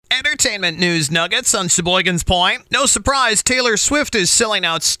Entertainment news nuggets on Sheboygan's Point. No surprise, Taylor Swift is selling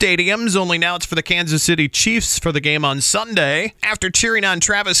out stadiums, only now it's for the Kansas City Chiefs for the game on Sunday. After cheering on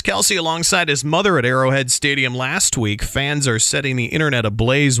Travis Kelce alongside his mother at Arrowhead Stadium last week, fans are setting the internet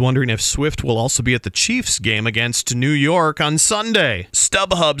ablaze wondering if Swift will also be at the Chiefs game against New York on Sunday.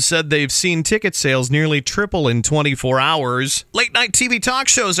 StubHub said they've seen ticket sales nearly triple in 24 hours. Late-night TV talk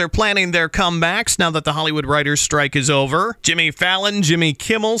shows are planning their comebacks now that the Hollywood writers' strike is over. Jimmy Fallon, Jimmy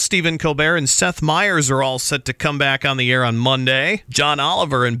Kimmel, Stephen Colbert, and Seth Meyers are all set to come back on the air on Monday. John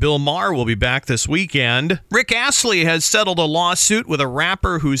Oliver and Bill Maher will be back this weekend. Rick Astley has settled a lawsuit with a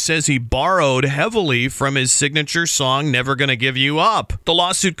rapper who says he borrowed heavily from his signature song, Never Gonna Give You Up. The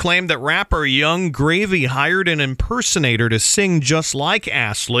lawsuit claimed that rapper Young Gravy hired an impersonator to sing just like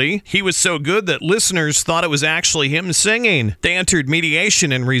Astley. He was so good that listeners thought it was actually him singing. They entered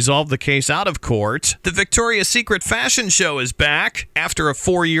mediation and resolved the case out of court. The Victoria's Secret fashion show is back. After a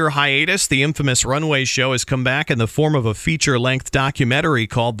 4-year hiatus, the infamous runway show has come back in the form of a feature-length documentary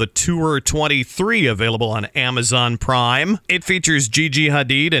called The Tour 23, available on Amazon Prime. It features Gigi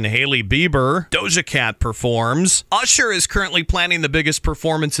Hadid and Hailey Bieber. Doja Cat performs. Usher is currently planning the biggest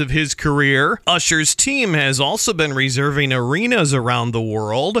performance of his career. Usher's team has also been reserving arenas around the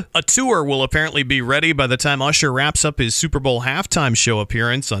world. A tour will apparently be ready by the time Usher wraps up his Super Bowl halftime show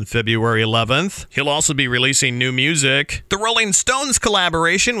appearance on February 11th. He'll also be releasing new music. The Rolling Stones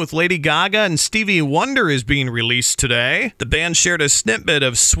collaboration with Lady Gaga and Stevie Wonder is being released today. The band shared a snippet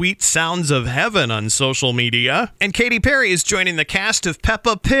of Sweet Sounds of Heaven on social media. And Katy Perry is joining the cast of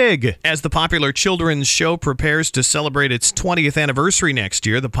Peppa Pig. As the popular children's show prepares to celebrate its 20th anniversary next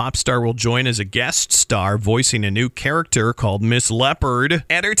year, the pop star will join as a guest star, voicing a new character called Miss Leopard.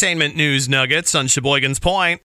 Entertainment news nuggets on Sheboygan's Point.